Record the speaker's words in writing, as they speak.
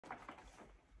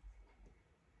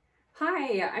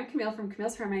Hi, I'm Camille from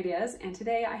Camille's Farm Ideas, and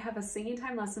today I have a singing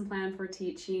time lesson plan for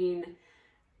teaching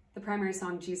the primary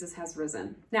song, Jesus Has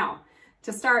Risen. Now,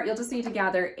 to start, you'll just need to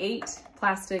gather 8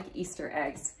 plastic Easter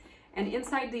eggs. And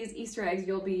inside these Easter eggs,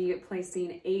 you'll be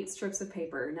placing 8 strips of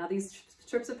paper. Now, these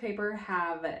strips of paper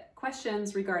have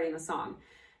questions regarding the song.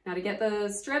 Now, to get the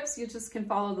strips, you just can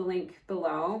follow the link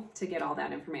below to get all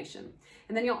that information.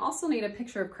 And then you'll also need a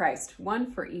picture of Christ,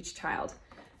 one for each child.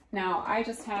 Now, I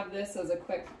just have this as a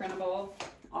quick printable,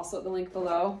 also at the link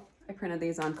below. I printed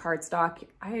these on cardstock.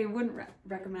 I wouldn't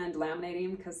recommend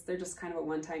laminating because they're just kind of a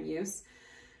one-time use.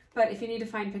 But if you need to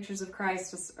find pictures of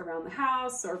Christ just around the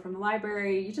house or from the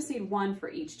library, you just need one for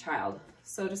each child.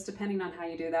 So just depending on how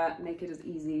you do that, make it as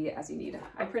easy as you need.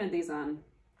 I printed these on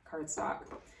cardstock.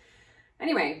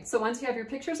 Anyway, so once you have your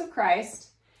pictures of Christ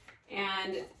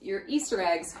and your Easter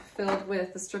eggs filled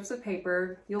with the strips of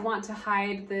paper, you'll want to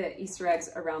hide the Easter eggs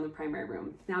around the primary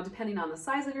room. Now, depending on the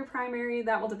size of your primary,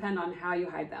 that will depend on how you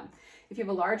hide them. If you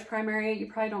have a large primary, you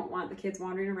probably don't want the kids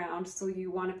wandering around, so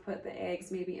you want to put the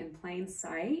eggs maybe in plain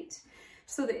sight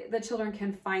so that the children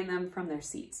can find them from their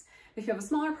seats. If you have a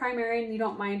smaller primary and you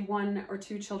don't mind 1 or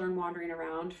 2 children wandering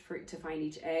around to find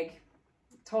each egg,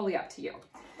 totally up to you.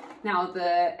 Now,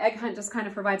 the egg hunt just kind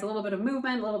of provides a little bit of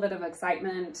movement, a little bit of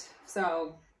excitement.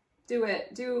 So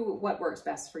do what works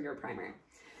best for your primary.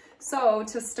 So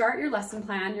to start your lesson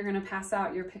plan, you're going to pass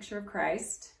out your picture of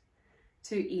Christ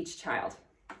to each child.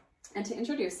 And to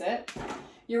introduce it,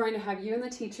 you're going to have you and the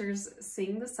teachers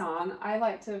sing the song. I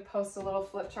like to post a little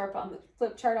flip chart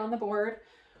on the board,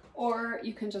 or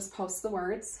you can just post the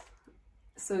words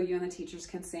so you and the teachers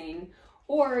can sing.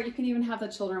 Or you can even have the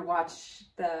children watch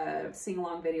the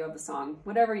sing-along video of the song,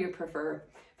 whatever you prefer.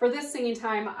 For this singing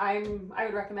time, I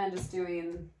would recommend just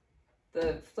doing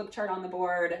the flip chart on the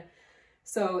board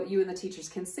so you and the teachers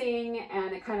can sing,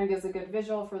 and it kind of gives a good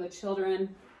visual for the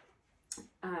children.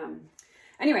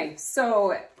 Anyway,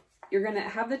 so you're going to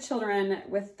have the children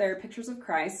with their pictures of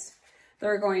Christ.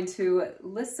 They're going to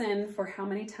listen for how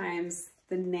many times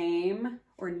the name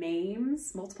or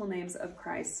names, multiple names of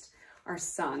Christ are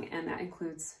sung, and that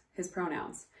includes his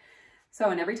pronouns. So,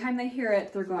 and every time they hear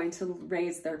it, they're going to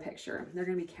raise their picture. They're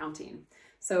going to be counting.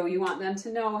 So you want them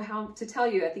to know how to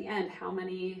tell you at the end how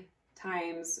many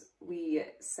times we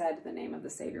said the name of the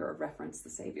Savior or referenced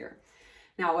the Savior.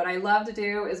 Now, what I love to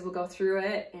do is we'll go through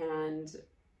it and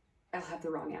I'll have the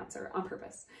wrong answer on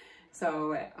purpose.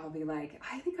 So I'll be like,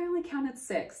 I think I only counted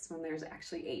 6 when there's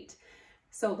actually 8.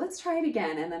 So let's try it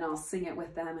again, and then I'll sing it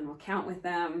with them and we'll count with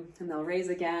them and they'll raise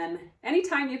again.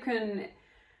 Anytime you can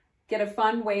get a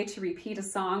fun way to repeat a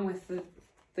song with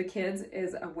the kids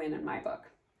is a win in my book.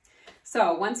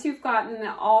 So once you've gotten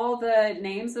all the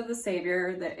names of the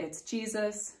Savior, that it's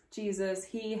Jesus, Jesus,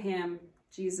 he, him,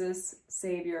 Jesus,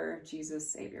 Savior,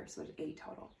 Jesus, Savior. So it's 8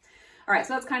 total. All right,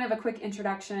 so that's kind of a quick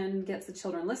introduction, gets the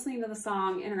children listening to the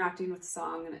song, interacting with the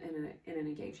song in an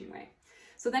engaging way.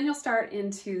 So then you'll start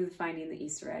into finding the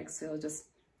Easter eggs. So you'll just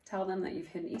tell them that you've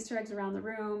hidden Easter eggs around the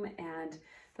room, and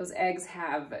those eggs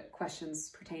have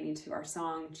questions pertaining to our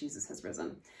song, Jesus Has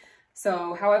Risen.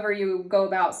 So however you go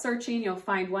about searching, you'll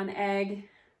find one egg,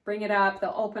 bring it up,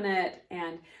 they'll open it,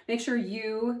 and make sure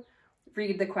you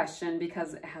read the question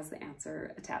because it has the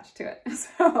answer attached to it.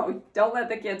 So don't let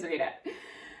the kids read it.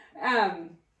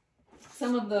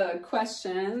 Some of the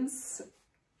questions,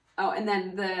 and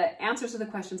then the answers to the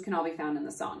questions can all be found in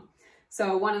the song.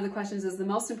 So one of the questions is, the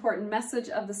most important message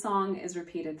of the song is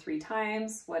repeated 3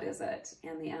 times. What is it?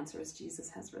 And the answer is Jesus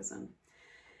has risen.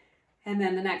 And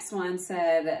then the next one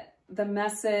said, the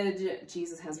message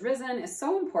Jesus has risen is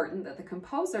so important that the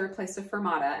composer placed a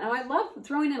fermata. And I love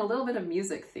throwing in a little bit of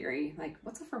music theory. Like,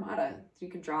 what's a fermata? You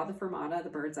can draw the fermata, the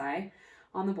bird's eye,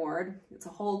 on the board. It's a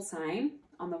hold sign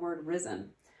on the word risen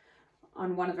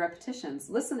on one of the repetitions.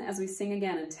 Listen as we sing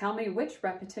again and tell me which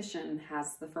repetition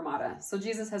has the fermata. So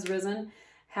Jesus has risen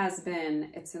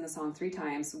it's in the song 3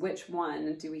 times. Which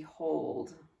one do we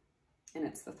hold? And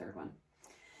it's the 3rd one.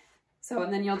 So,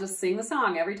 and then you'll just sing the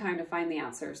song every time to find the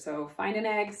answer. So find an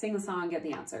egg, sing the song, get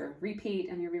the answer, repeat,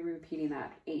 and you'll be repeating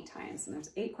that 8 times. And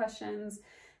there's 8 questions.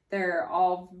 They're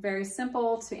all very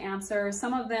simple to answer.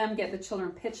 Some of them get the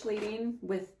children pitch leading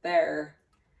with their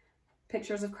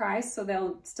pictures of Christ, so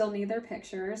they'll still need their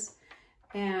pictures.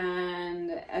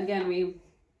 And again,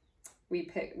 we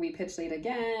pitch lead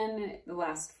again, the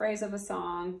last phrase of a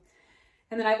song.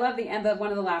 And then I love the end of one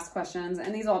of the last questions,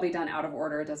 and these will all be done out of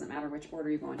order. It doesn't matter which order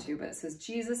you go into, but it says,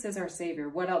 Jesus is our Savior.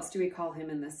 What else do we call him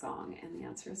in this song? And the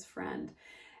answer is friend.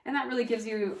 And that really gives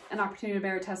you an opportunity to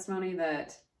bear testimony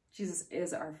that Jesus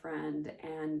is our friend,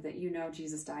 and that you know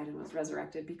Jesus died and was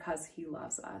resurrected because he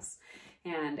loves us.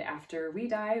 And after we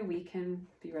die, we can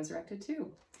be resurrected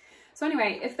too. So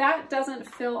anyway, if that doesn't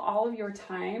fill all of your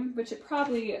time, which it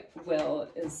probably will,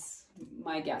 is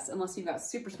my guess, unless you've got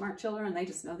super smart children and they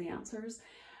just know the answers,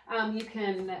 you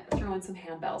can throw in some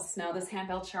handbells. Now this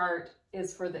handbell chart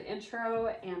is for the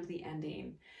intro and the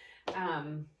ending,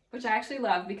 which I actually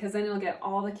love because then you'll get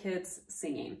all the kids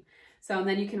singing. So and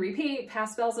then you can repeat,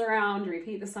 pass bells around,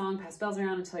 repeat the song, pass bells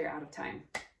around until you're out of time.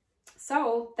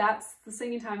 So that's the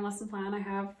singing time lesson plan I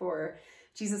have for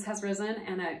Jesus Has Risen,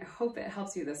 and I hope it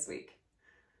helps you this week.